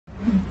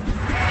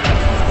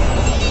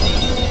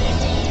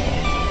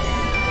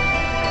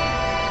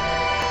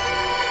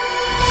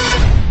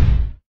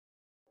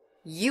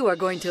You are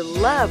going to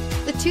love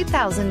the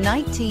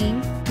 2019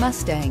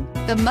 Mustang.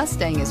 The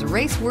Mustang is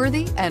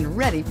race-worthy and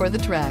ready for the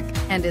track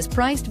and is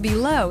priced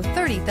below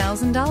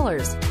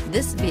 $30,000.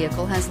 This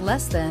vehicle has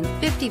less than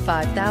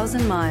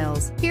 55,000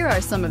 miles. Here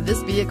are some of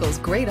this vehicle's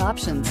great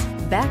options: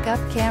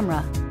 backup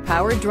camera,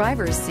 power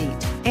driver's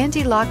seat,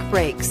 anti-lock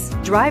brakes,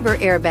 driver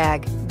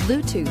airbag,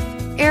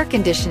 Bluetooth, air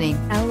conditioning,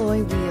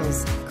 alloy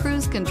wheels,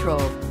 cruise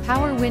control,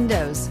 power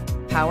windows,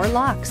 power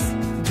locks.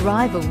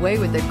 Drive away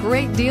with a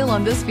great deal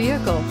on this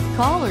vehicle.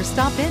 Call or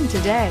stop in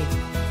today.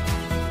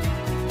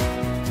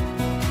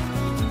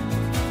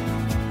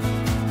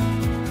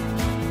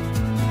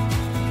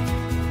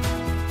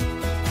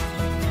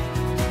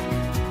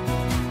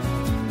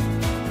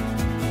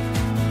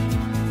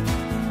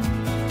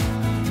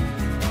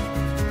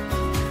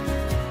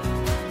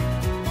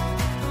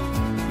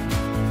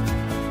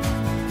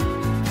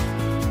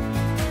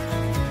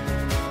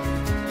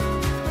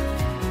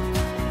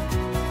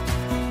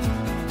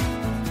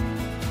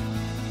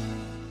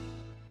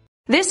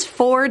 This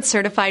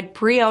Ford-certified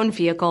pre-owned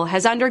vehicle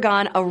has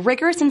undergone a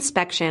rigorous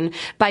inspection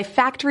by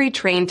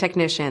factory-trained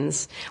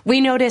technicians. We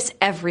notice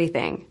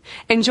everything.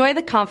 Enjoy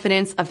the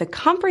confidence of the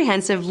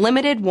comprehensive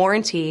limited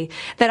warranty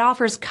that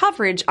offers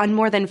coverage on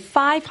more than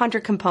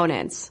 500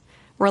 components.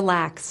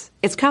 Relax,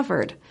 it's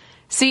covered.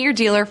 See your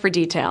dealer for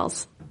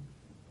details.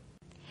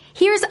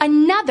 Here's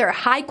another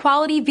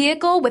high-quality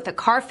vehicle with a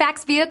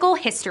CARFAX Vehicle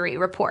History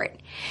Report.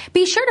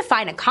 Be sure to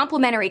find a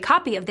complimentary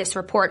copy of this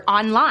report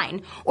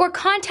online or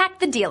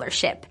contact the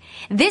dealership.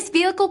 This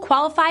vehicle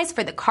qualifies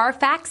for the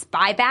CARFAX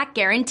Buyback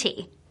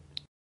Guarantee.